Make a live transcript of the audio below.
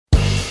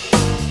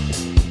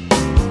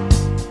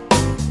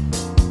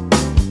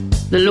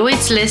the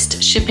Lloyd's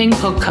List Shipping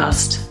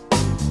Podcast.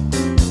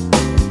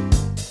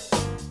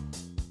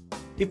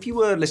 If you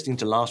were listening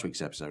to last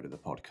week's episode of the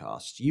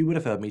podcast, you would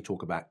have heard me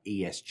talk about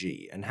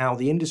ESG and how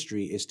the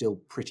industry is still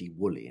pretty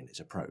woolly in its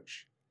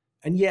approach.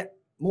 And yet,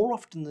 more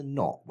often than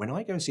not, when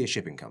I go and see a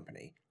shipping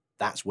company,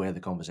 that's where the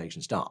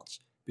conversation starts.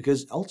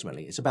 Because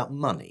ultimately, it's about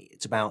money,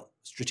 it's about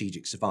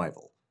strategic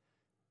survival.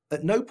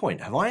 At no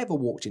point have I ever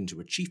walked into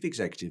a chief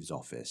executive's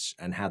office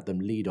and had them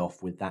lead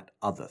off with that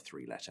other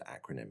three-letter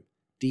acronym,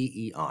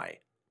 DEI,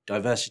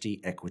 Diversity,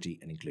 Equity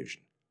and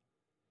Inclusion.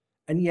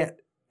 And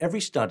yet,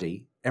 every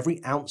study, every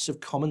ounce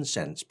of common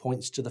sense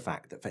points to the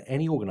fact that for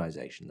any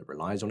organisation that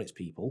relies on its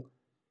people,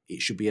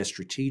 it should be a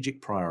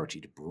strategic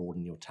priority to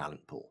broaden your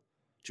talent pool,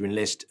 to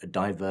enlist a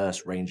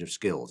diverse range of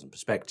skills and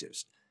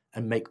perspectives,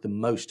 and make the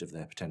most of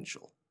their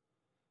potential.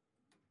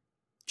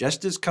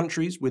 Just as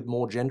countries with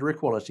more gender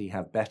equality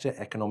have better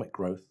economic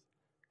growth,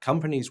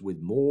 companies with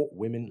more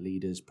women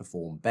leaders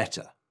perform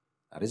better.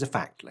 That is a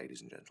fact,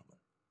 ladies and gentlemen.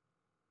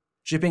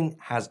 Shipping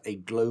has a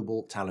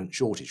global talent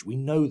shortage. We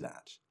know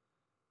that.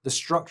 The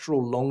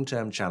structural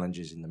long-term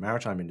challenges in the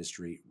maritime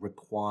industry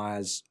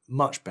requires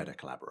much better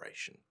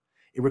collaboration.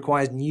 It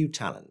requires new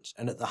talent,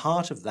 and at the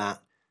heart of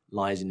that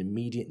lies an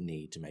immediate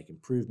need to make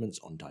improvements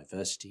on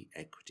diversity,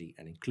 equity,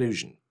 and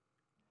inclusion.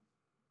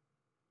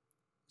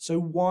 So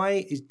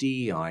why is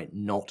DEI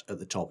not at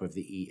the top of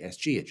the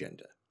ESG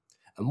agenda?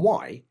 And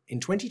why, in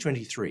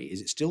 2023,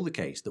 is it still the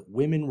case that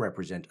women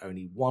represent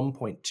only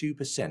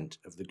 1.2%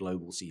 of the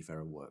global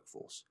seafarer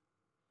workforce?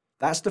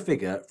 That's the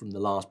figure from the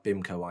last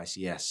BIMCO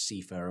ICS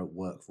Seafarer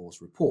Workforce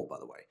Report, by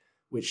the way,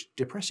 which,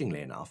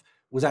 depressingly enough,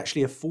 was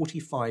actually a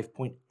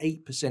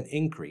 45.8%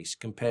 increase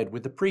compared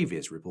with the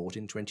previous report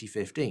in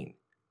 2015.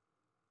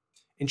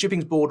 In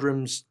shipping's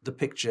boardrooms, the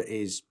picture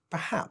is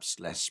perhaps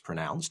less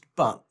pronounced,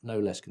 but no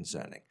less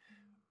concerning.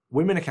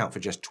 Women account for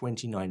just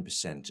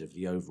 29% of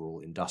the overall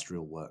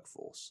industrial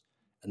workforce,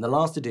 and the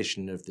last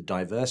edition of the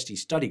Diversity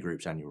Study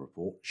Group's annual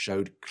report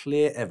showed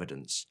clear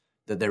evidence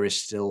that there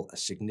is still a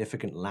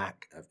significant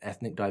lack of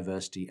ethnic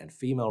diversity and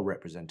female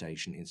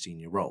representation in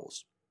senior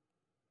roles.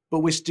 But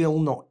we're still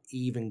not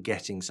even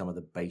getting some of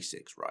the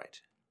basics right.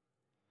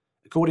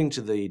 According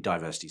to the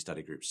Diversity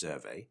Study Group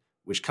survey,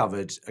 which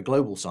covered a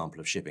global sample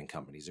of shipping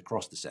companies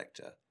across the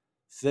sector,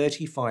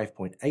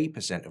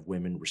 35.8% of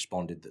women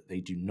responded that they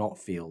do not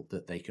feel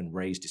that they can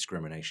raise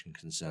discrimination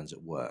concerns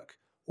at work,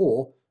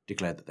 or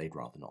declared that they'd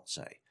rather not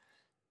say.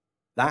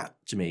 That,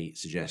 to me,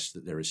 suggests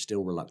that there is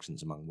still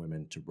reluctance among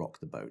women to rock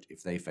the boat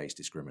if they face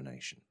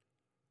discrimination.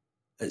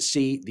 At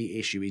sea, the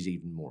issue is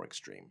even more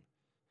extreme.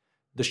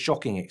 The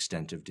shocking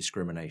extent of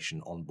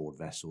discrimination on board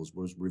vessels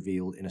was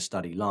revealed in a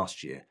study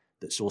last year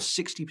that saw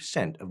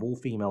 60% of all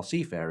female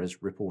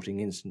seafarers reporting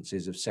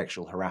instances of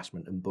sexual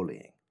harassment and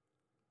bullying.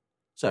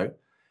 So,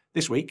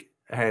 this week,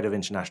 ahead of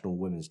International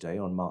Women's Day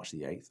on March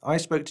the 8th, I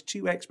spoke to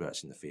two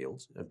experts in the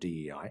field of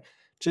DEI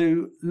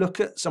to look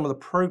at some of the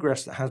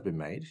progress that has been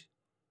made,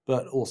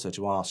 but also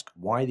to ask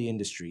why the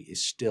industry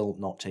is still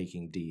not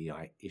taking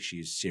DEI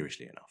issues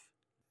seriously enough.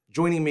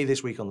 Joining me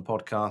this week on the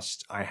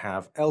podcast, I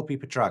have Elpi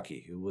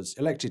Petraki, who was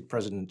elected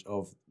president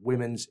of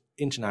Women's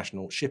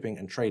International Shipping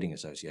and Trading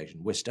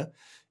Association, WISTA,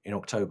 in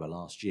October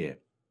last year.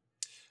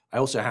 I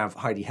also have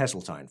Heidi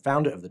Hesseltine,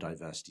 founder of the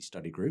Diversity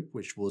Study Group,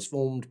 which was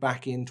formed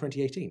back in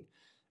 2018,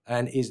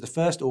 and is the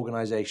first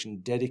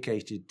organisation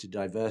dedicated to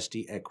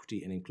diversity,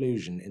 equity and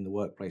inclusion in the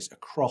workplace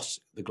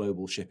across the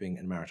global shipping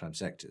and maritime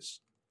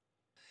sectors.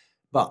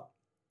 But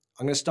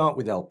I'm going to start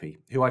with Elpi,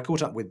 who I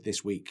caught up with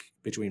this week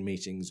between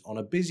meetings on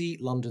a busy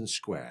London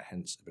square,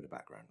 hence a bit of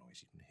background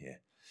noise you can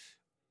hear.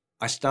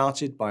 I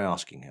started by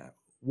asking her,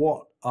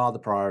 what are the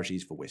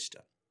priorities for WISTA,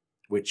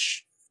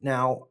 which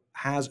now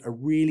has a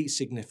really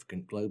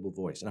significant global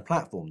voice and a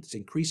platform that's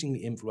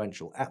increasingly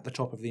influential at the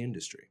top of the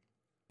industry?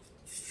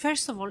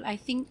 First of all, I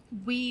think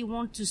we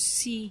want to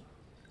see,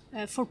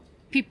 for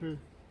people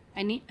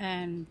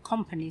and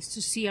companies,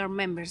 to see our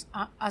members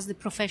as the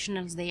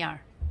professionals they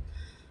are.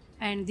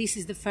 And this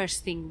is the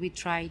first thing we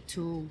try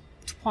to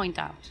point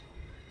out.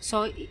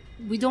 So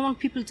we don't want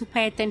people to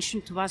pay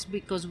attention to us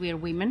because we are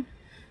women,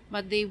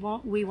 but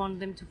we want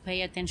them to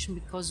pay attention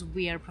because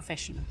we are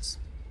professionals.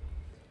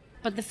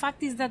 But the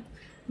fact is that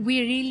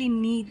we really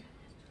need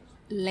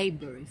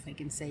labor, if I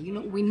can say.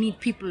 We need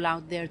people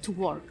out there to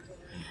work.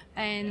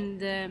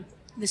 And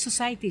the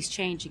society is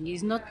changing.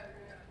 It's not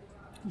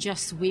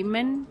just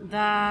women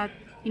that,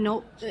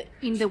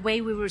 in the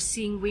way we were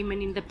seeing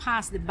women in the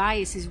past, the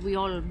biases we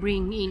all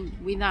bring in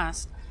with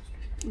us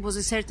was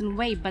a certain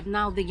way, but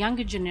now the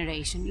younger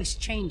generation is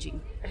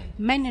changing.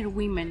 Men and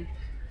women,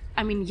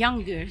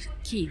 younger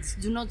kids,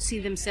 do not see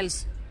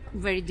themselves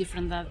very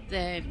different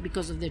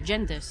because of their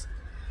genders.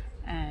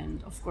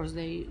 And of course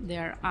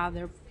there are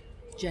other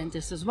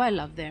genders as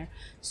well out there.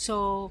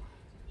 So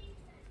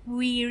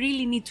we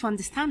really need to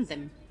understand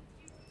them,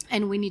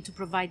 and we need to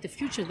provide a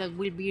future that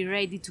will be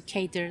ready to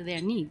cater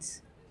their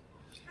needs.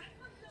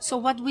 So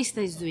what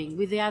WISTA is doing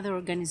with the other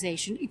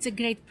organization, it's a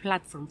great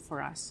platform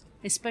for us,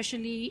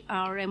 especially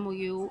our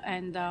MOU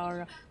and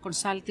our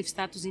consultative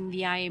status in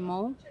the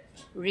IMO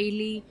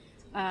really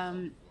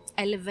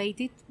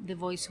elevated the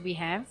voice we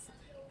have,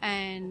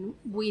 and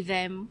with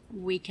them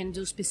we can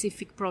do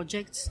specific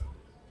projects.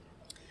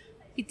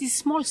 It is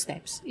small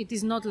steps. It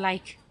is not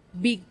like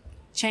big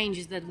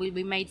changes that will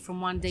be made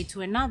from one day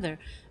to another.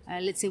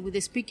 Let's say with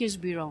the Speakers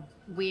Bureau,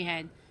 we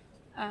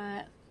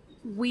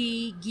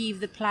give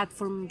the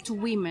platform to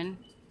women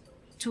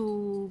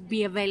to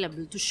be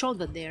available, to show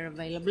that they are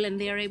available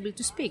and they are able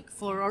to speak,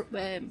 for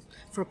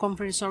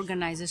conference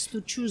organizers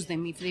to choose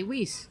them if they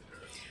wish.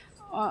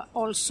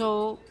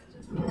 Also,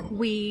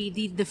 we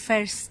did the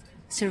first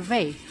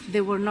survey.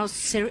 There were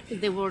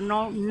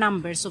no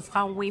numbers of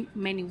how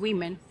many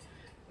women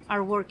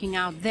are working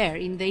out there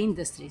in the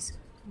industries.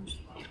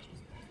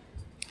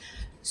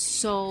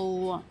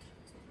 So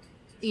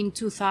in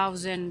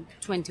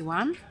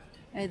 2021,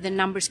 the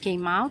numbers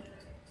came out.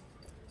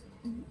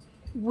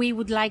 We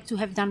would like to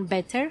have done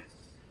better,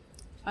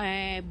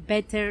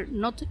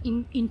 not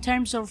in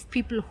terms of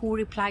people who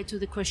replied to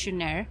the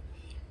questionnaire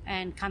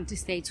and country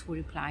states who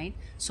replied,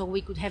 so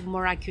we could have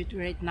more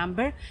accurate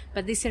number,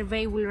 but this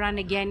survey will run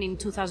again in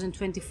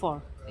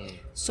 2024.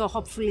 So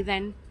hopefully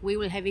then we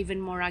will have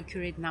even more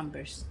accurate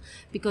numbers,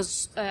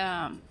 because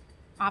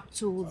up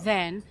to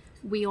then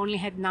we only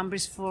had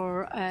numbers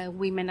for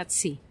women at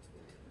sea,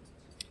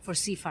 for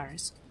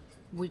seafarers,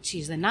 which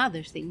is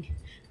another thing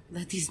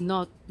that is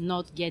not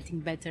getting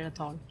better at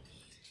all.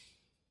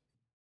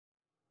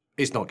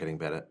 It's not getting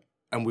better,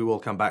 and we will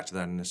come back to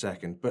that in a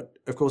second. But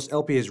of course,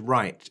 LP is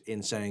right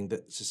in saying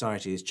that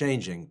society is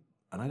changing,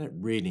 and I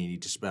don't really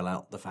need to spell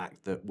out the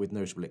fact that, with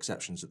notable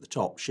exceptions at the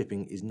top,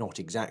 shipping is not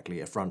exactly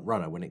a front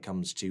runner when it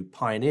comes to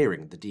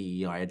pioneering the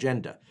DEI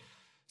agenda.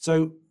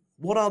 So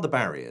what are the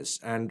barriers,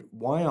 and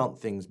why aren't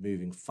things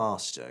moving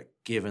faster,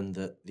 given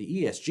that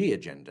the ESG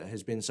agenda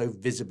has been so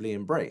visibly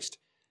embraced?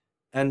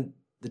 And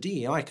the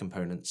DEI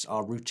components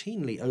are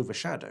routinely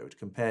overshadowed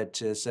compared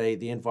to, say,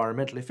 the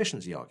environmental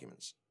efficiency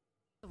arguments.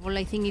 Well,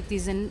 I think it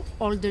is an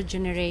older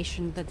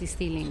generation that is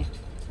still in it.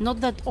 Not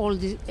that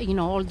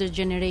older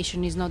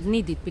generation is not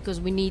needed,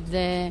 because we need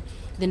the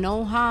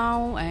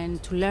know-how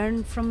and to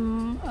learn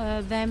from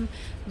them,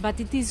 but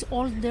it is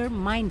older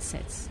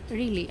mindsets,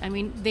 really. I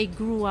mean, they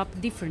grew up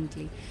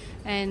differently.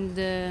 And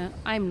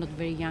I'm not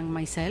very young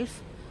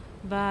myself,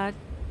 but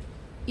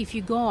if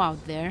you go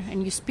out there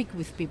and you speak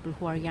with people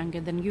who are younger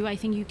than you, I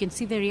think you can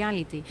see the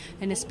reality.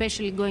 And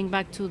especially going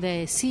back to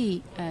the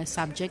sea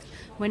subject,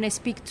 when I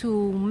speak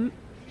to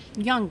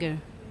younger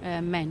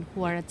men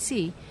who are at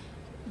sea,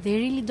 they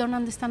really don't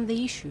understand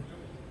the issue.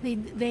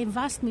 They've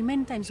asked me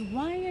many times,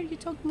 why are you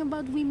talking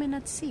about women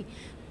at sea?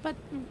 But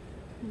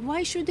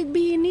why should it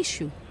be an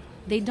issue?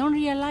 They don't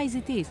realize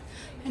it is.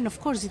 And of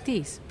course it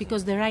is,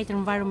 because the right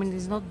environment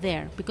is not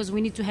there, because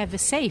we need to have a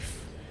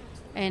safe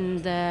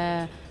and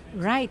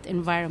right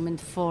environment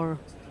for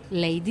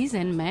ladies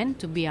and men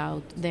to be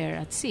out there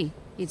at sea.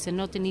 It's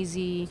not an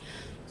easy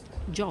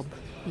job,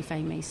 if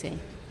I may say.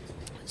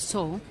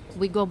 So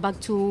we go back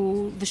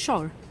to the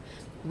shore,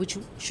 which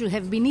should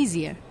have been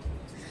easier.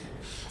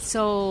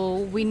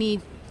 So we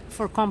need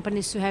for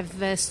companies to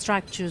have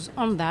structures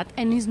on that,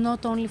 and it's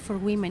not only for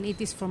women, it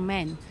is for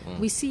men.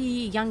 We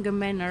see younger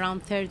men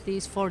around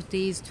 30s,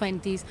 40s,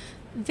 20s.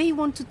 They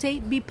want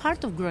to be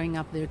part of growing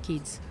up their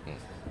kids.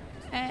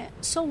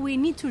 So we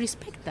need to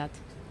respect that.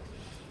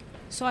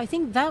 So I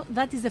think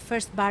that is the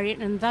first barrier,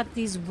 and that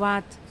is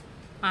what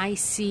I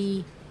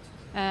see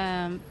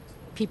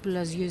people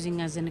as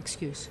using as an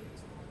excuse.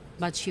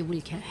 But she will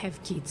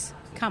have kids.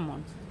 Come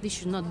on, this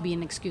should not be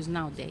an excuse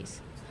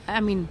nowadays. I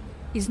mean,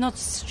 it's not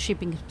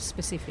shipping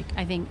specific.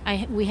 I think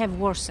we have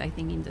worse,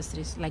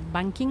 industries like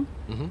banking,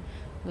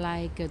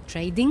 like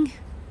trading.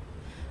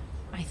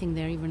 I think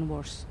they're even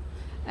worse.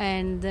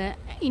 And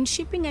in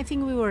shipping, I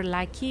think we were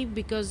lucky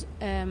because,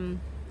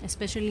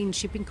 especially in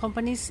shipping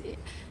companies,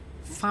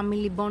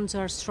 family bonds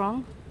are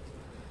strong,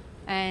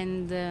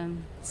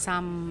 and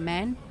some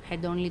men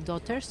had only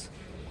daughters.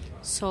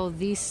 So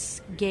this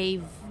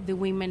gave the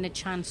women a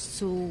chance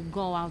to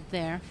go out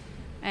there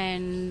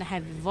and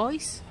have a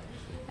voice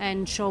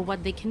and show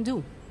what they can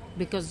do,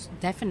 because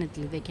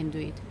definitely they can do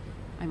it.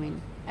 I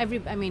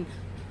mean,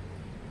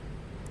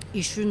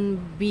 it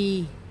shouldn't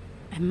be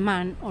a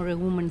man or a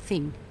woman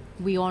thing.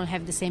 We all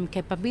have the same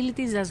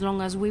capabilities as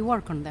long as we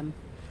work on them.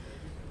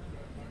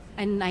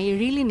 And I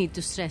really need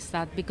to stress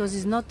that, because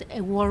it's not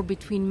a war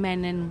between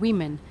men and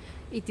women.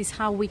 It is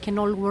how we can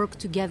all work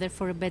together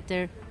for a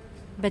better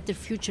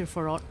future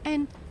for all,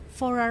 and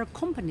for our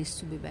companies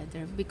to be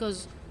better,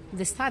 because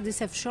the studies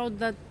have showed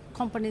that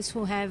companies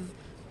who have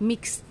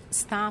mixed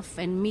staff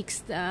and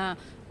mixed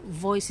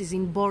voices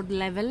in board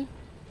level,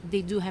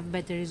 they do have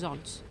better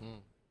results.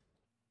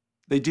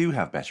 They do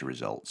have better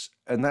results,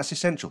 and that's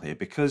essential here,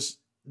 because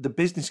the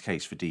business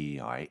case for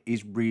DEI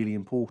is really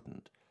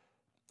important.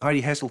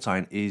 Heidi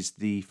Hesseltine is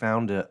the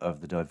founder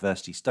of the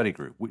Diversity Study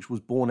Group, which was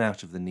born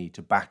out of the need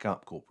to back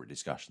up corporate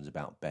discussions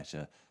about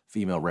better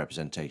female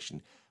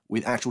representation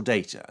with actual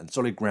data and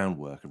solid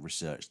groundwork of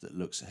research that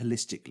looks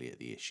holistically at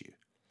the issue.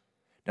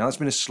 Now, that's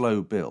been a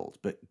slow build,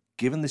 but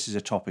given this is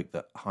a topic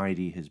that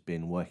Heidi has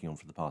been working on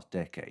for the past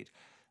decade,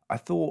 I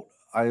thought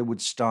I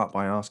would start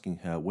by asking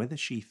her whether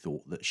she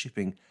thought that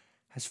shipping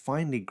has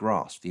finally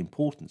grasped the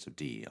importance of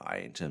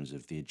DEI in terms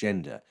of the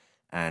agenda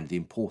and the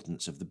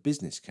importance of the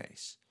business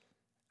case.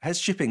 Has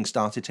shipping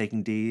started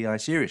taking DEI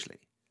seriously?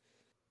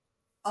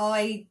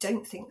 I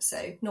don't think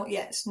so. Not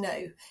yet,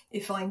 no,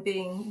 if I'm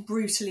being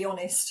brutally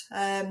honest,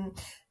 and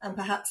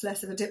perhaps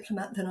less of a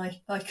diplomat than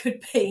I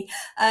could be.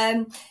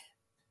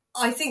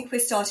 I think we're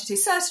starting to,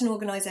 certain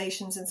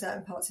organisations and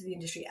certain parts of the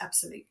industry,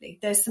 absolutely.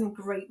 There's some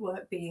great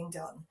work being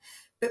done.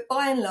 But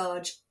by and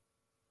large,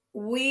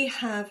 we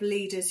have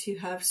leaders who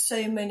have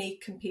so many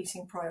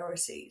competing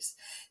priorities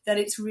that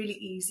it's really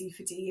easy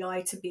for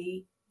DEI to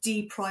be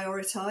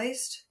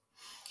deprioritised.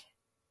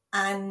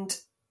 And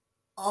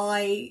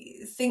I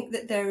think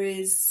that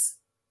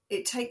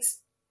it takes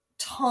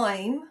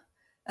time,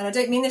 and I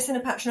don't mean this in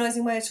a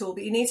patronising way at all,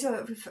 but you need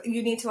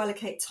to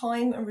allocate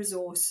time and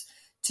resource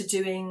to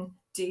doing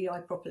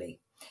DEI properly.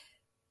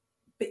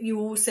 But you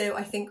also,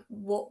 I think,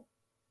 what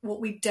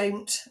we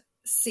don't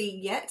see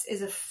yet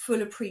is a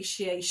full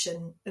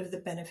appreciation of the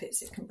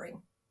benefits it can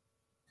bring.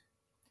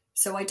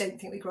 So I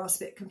don't think we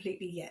grasp it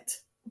completely yet.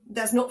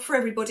 That's not for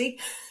everybody,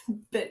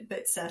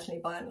 but certainly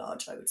by and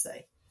large, I would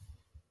say.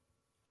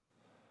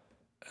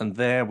 And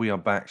there we are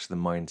back to the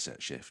mindset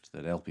shift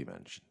that Elpie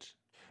mentioned.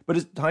 But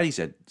as Heidi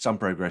said, some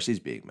progress is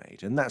being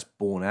made, and that's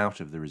borne out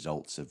of the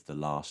results of the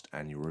last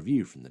annual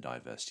review from the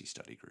Diversity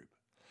Study Group.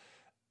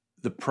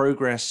 The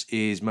progress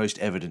is most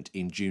evident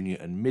in junior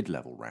and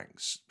mid-level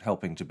ranks,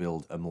 helping to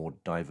build a more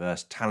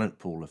diverse talent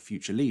pool of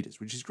future leaders,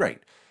 which is great.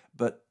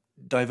 But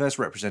diverse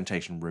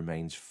representation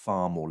remains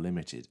far more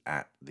limited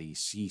at the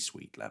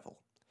C-suite level.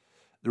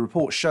 The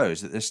report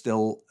shows that there's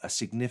still a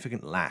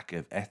significant lack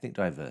of ethnic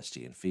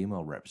diversity and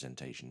female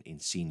representation in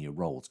senior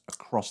roles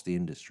across the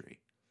industry.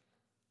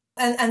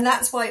 And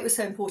that's why it was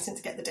so important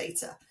to get the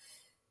data,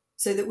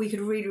 so that we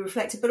could really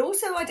reflect it, but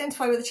also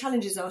identify where the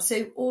challenges are.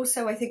 So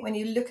also, I think when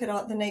you look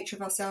at the nature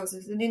of ourselves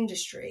as an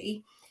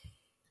industry,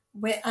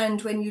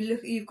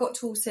 you've got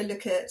to also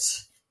look at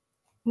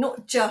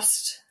not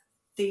just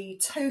the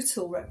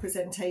total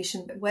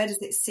representation, but where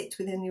does it sit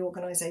within the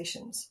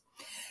organisations?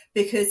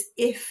 Because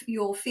if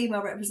your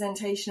female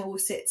representation all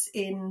sits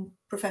in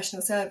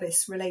professional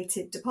service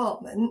related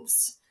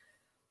departments,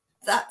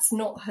 that's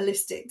not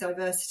holistic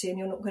diversity, and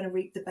you're not going to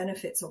reap the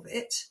benefits of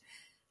it.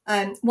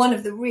 One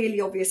of the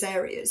really obvious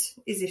areas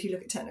is if you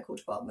look at technical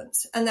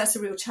departments, and that's a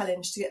real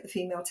challenge to get the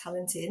female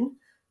talent in.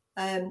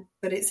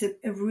 But it's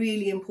a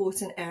really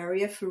important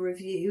area for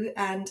review.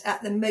 And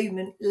at the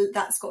moment,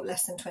 that's got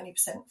less than 20%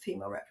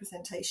 female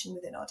representation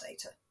within our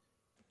data.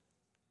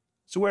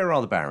 So where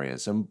are the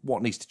barriers and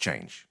what needs to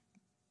change?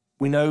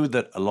 We know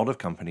that a lot of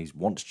companies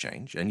want to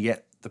change, and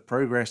yet the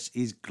progress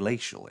is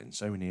glacial in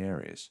so many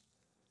areas.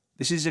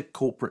 This is a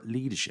corporate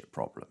leadership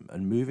problem,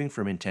 and moving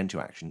from intent to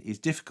action is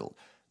difficult.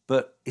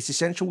 But it's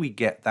essential we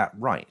get that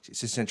right.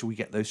 It's essential we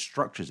get those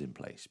structures in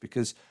place,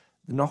 because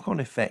the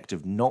knock-on effect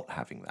of not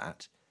having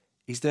that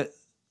is that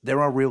there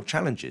are real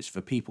challenges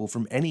for people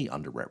from any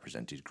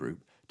underrepresented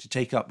group to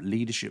take up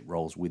leadership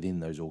roles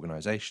within those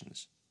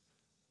organisations.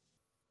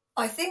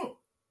 I think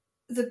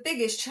the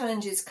biggest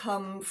challenges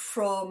come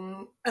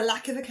from a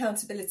lack of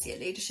accountability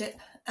at leadership,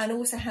 and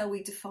also how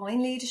we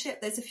define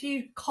leadership. There's a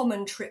few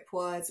common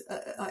tripwires,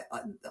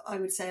 I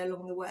would say,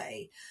 along the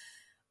way.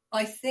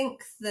 I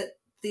think that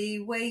the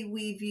way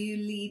we view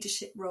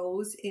leadership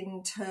roles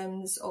in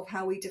terms of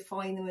how we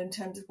define them, in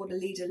terms of what a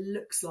leader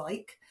looks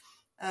like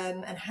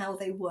and how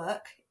they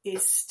work,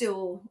 is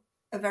still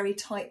a very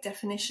tight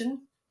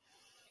definition.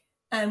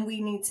 And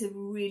we need to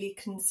really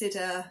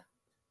consider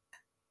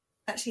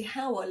actually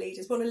how our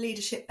leaders, what are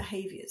leadership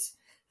behaviours?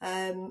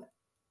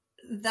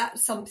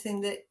 That's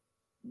something that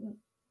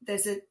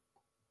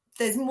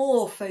there's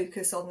more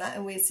focus on that,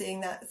 and we're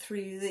seeing that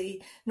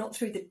not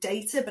through the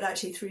data, but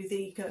actually through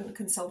the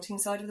consulting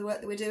side of the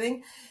work that we're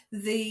doing.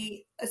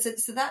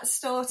 So that's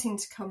starting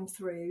to come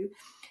through.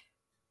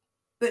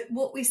 But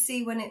what we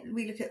see when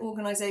we look at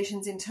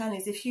organisations internally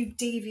is if you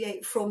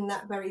deviate from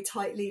that very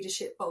tight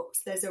leadership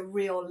box, there's a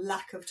real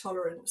lack of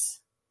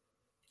tolerance.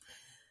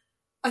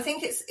 I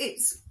think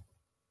it's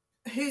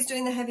who's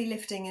doing the heavy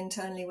lifting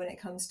internally when it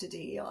comes to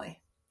DEI.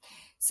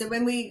 So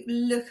when we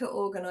look at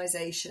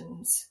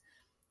organisations,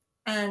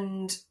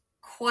 and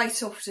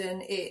quite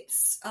often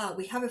it's,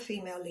 we have a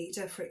female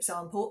leader, for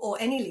example, or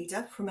any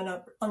leader from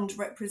an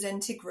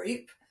underrepresented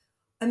group,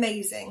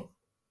 amazing.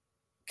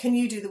 Can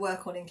you do the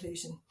work on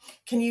inclusion?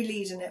 Can you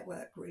lead a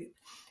network group?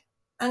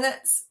 And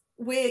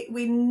we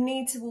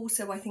need to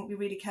also, I think, be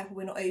really careful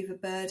we're not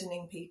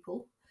overburdening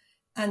people,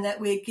 and that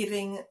we're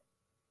giving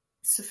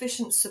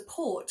sufficient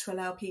support to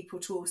allow people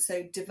to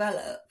also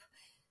develop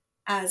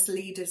as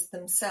leaders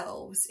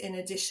themselves, in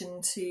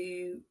addition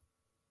to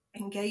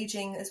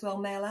engaging as well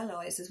male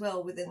allies as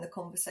well within the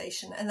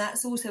conversation. And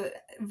that's also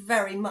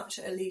very much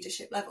at a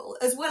leadership level,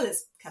 as well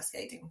as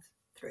cascading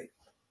through.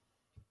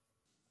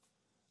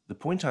 The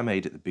point I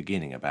made at the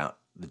beginning about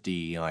the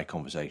DEI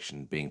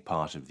conversation being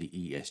part of the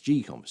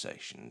ESG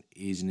conversation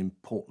is an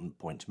important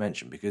point to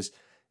mention, because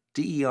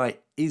DEI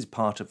is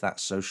part of that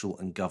social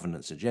and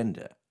governance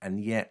agenda,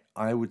 and yet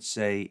I would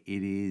say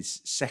it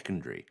is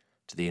secondary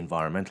to the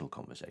environmental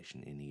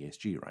conversation in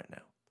ESG right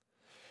now.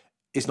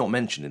 It's not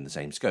mentioned in the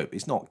same scope,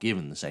 it's not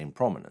given the same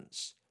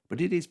prominence, but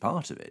it is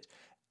part of it,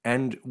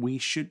 and we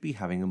should be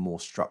having a more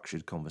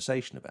structured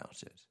conversation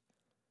about it.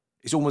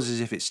 It's almost as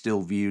if it's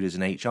still viewed as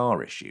an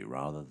HR issue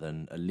rather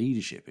than a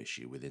leadership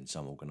issue within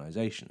some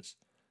organisations.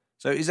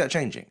 So is that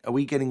changing? Are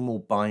we getting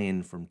more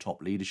buy-in from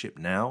top leadership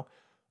now,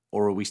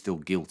 or are we still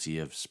guilty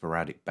of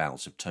sporadic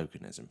bouts of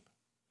tokenism?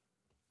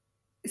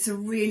 It's a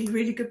really,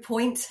 really good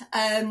point.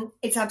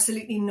 It's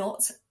absolutely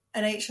not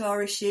an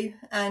HR issue,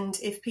 and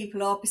if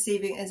people are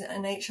perceiving it as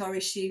an HR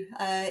issue,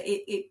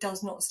 it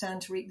does not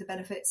stand to reap the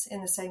benefits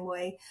in the same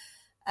way.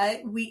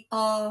 We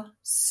are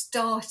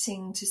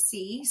starting to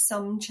see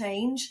some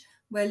change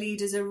where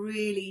leaders are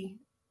really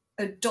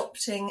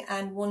adopting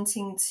and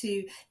wanting to,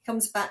 it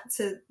comes back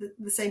to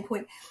the same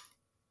point.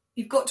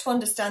 You've got to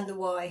understand the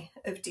why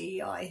of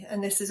DEI,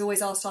 and this is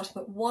always our starting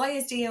point. Why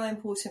is DEI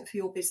important for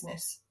your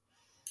business?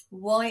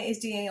 Why is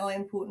DEI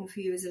important for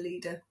you as a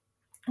leader?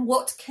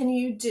 What can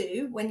you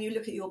do when you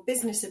look at your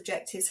business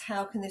objectives?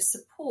 How can this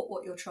support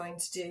what you're trying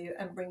to do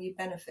and bring you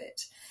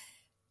benefit?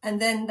 And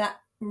then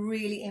that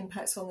really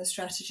impacts on the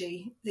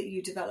strategy that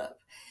you develop.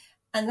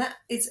 And that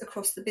is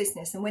across the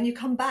business. And when you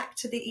come back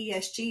to the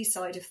ESG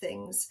side of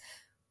things,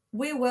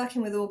 we're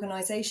working with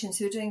organisations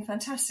who are doing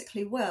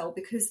fantastically well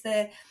because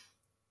they're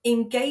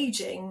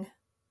engaging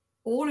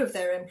all of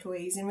their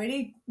employees in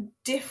really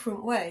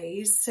different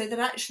ways so that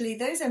actually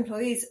those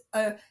employees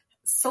are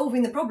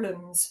solving the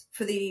problems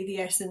for the E, the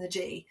S and the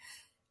G.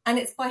 And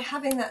it's by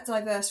having that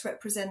diverse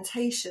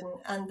representation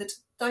and the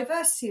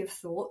diversity of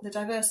thought, the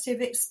diversity of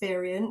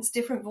experience,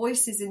 different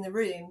voices in the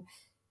room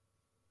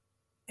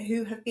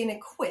who have been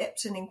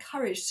equipped and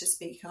encouraged to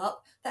speak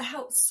up that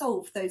helps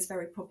solve those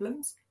very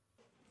problems.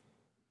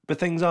 But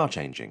things are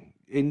changing.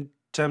 In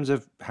terms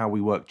of how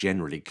we work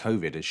generally,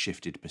 COVID has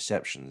shifted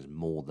perceptions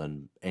more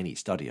than any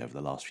study over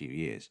the last few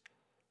years.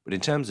 But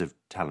in terms of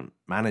talent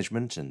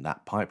management and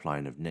that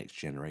pipeline of next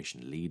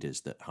generation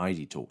leaders that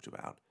Heidi talked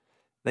about,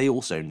 they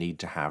also need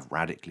to have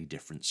radically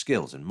different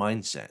skills and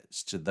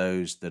mindsets to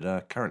those that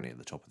are currently at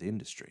the top of the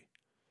industry.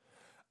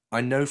 I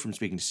know from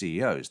speaking to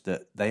CEOs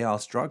that they are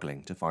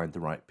struggling to find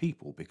the right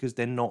people because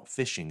they're not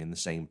fishing in the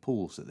same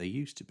pools that they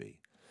used to be.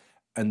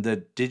 And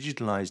the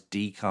digitalized,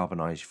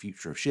 decarbonised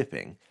future of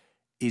shipping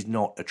is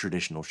not a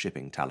traditional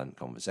shipping talent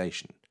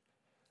conversation.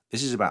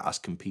 This is about us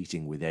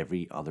competing with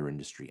every other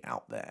industry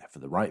out there for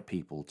the right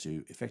people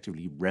to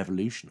effectively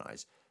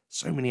revolutionise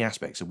so many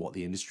aspects of what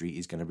the industry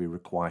is going to be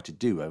required to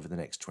do over the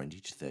next 20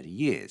 to 30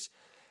 years.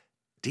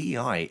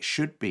 DEI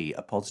should be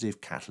a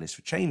positive catalyst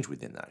for change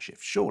within that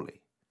shift,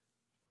 surely.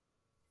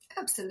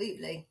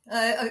 Absolutely,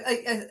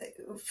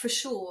 for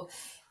sure.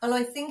 And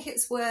I think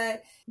it's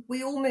where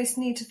we almost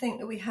need to think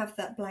that we have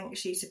that blank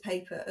sheet of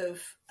paper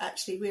of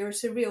actually we're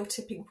at a real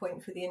tipping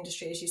point for the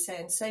industry, as you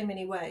say, in so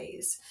many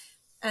ways.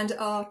 And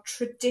our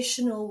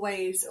traditional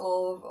ways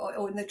of,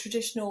 or in the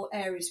traditional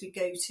areas we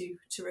go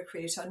to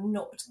recruit are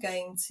not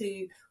going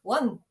to,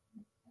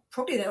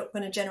 probably they're not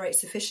going to generate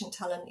sufficient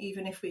talent,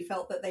 even if we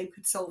felt that they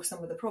could solve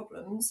some of the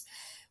problems.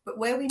 But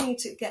where we need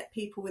to get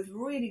people with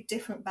really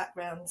different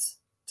backgrounds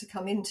to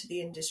come into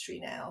the industry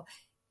now,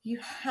 you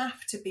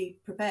have to be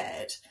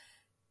prepared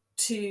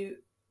to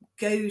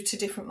go to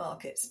different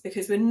markets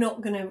because we're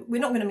not going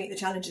to meet the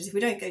challenges if we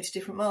don't go to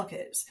different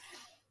markets.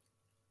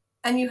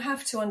 And you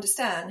have to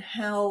understand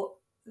how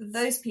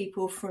those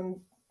people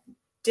from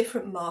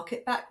different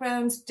market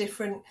backgrounds,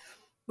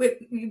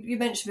 you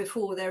mentioned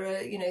before there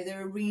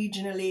are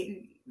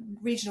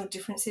regional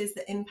differences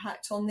that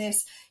impact on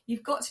this.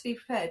 You've got to be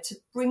prepared to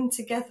bring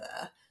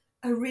together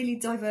a really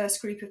diverse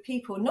group of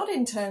people, not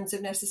in terms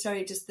of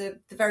necessarily just the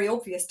very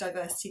obvious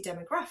diversity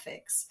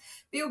demographics,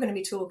 but you're going to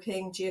be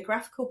talking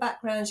geographical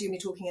backgrounds, you're going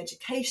to be talking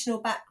educational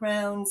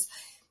backgrounds.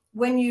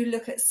 When you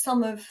look at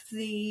some of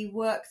the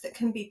work that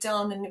can be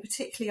done, and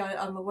particularly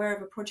I'm aware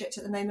of a project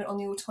at the moment on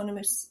the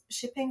autonomous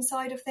shipping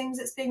side of things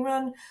that's being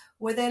run,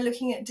 where they're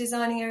looking at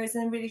designing areas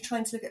and really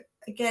trying to look at,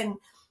 again,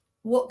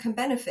 what can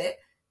benefit.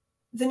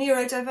 The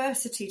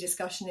neurodiversity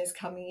discussion is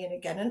coming in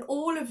again. And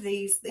all of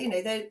these,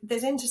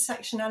 there's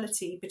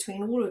intersectionality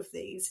between all of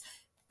these,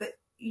 but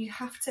you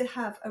have to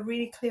have a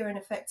really clear and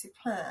effective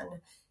plan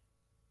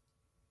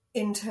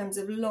in terms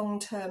of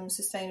long-term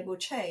sustainable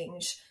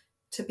change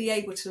to be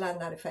able to land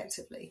that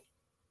effectively.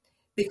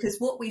 Because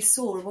what we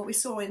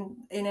saw in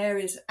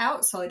areas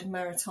outside of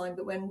maritime,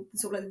 but when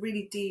sort of like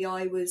really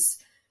DEI was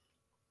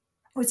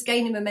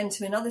gaining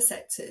momentum in other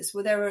sectors,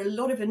 where there were a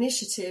lot of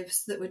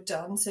initiatives that were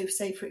done. So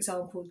say, for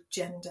example,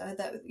 gender,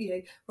 that,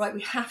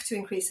 we have to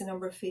increase the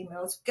number of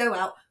females, go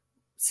out,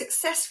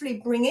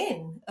 successfully bring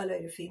in a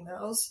load of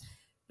females.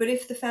 But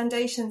if the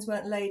foundations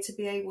weren't laid to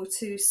be able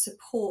to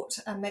support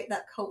and make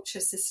that culture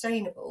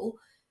sustainable,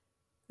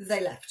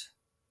 they left.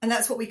 And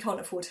that's what we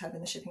can't afford to have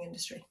in the shipping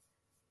industry.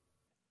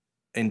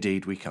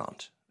 Indeed, we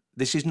can't.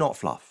 This is not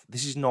fluff.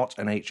 This is not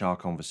an HR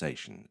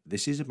conversation.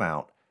 This is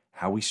about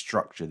how we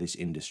structure this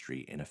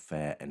industry in a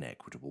fair and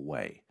equitable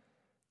way.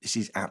 This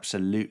is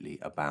absolutely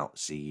about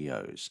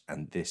CEOs,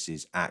 and this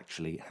is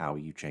actually how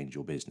you change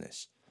your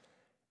business.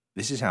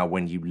 This is how,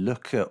 when you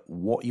look at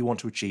what you want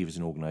to achieve as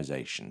an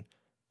organization,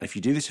 if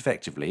you do this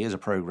effectively as a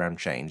program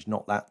change,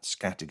 not that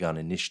scattergun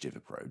initiative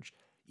approach,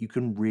 you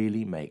can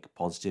really make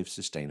positive,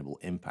 sustainable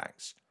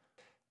impacts.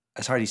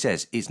 As Heidi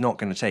says, it's not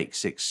going to take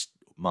 6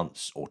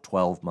 months or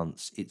 12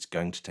 months. It's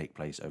going to take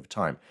place over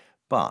time.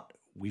 But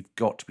we've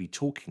got to be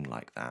talking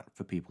like that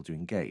for people to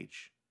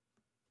engage.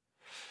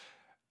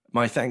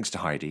 My thanks to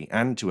Heidi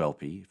and to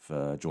LP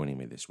for joining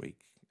me this week.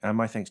 And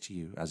my thanks to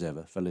you, as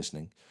ever, for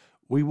listening.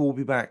 We will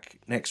be back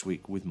next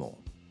week with more.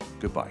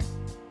 Goodbye.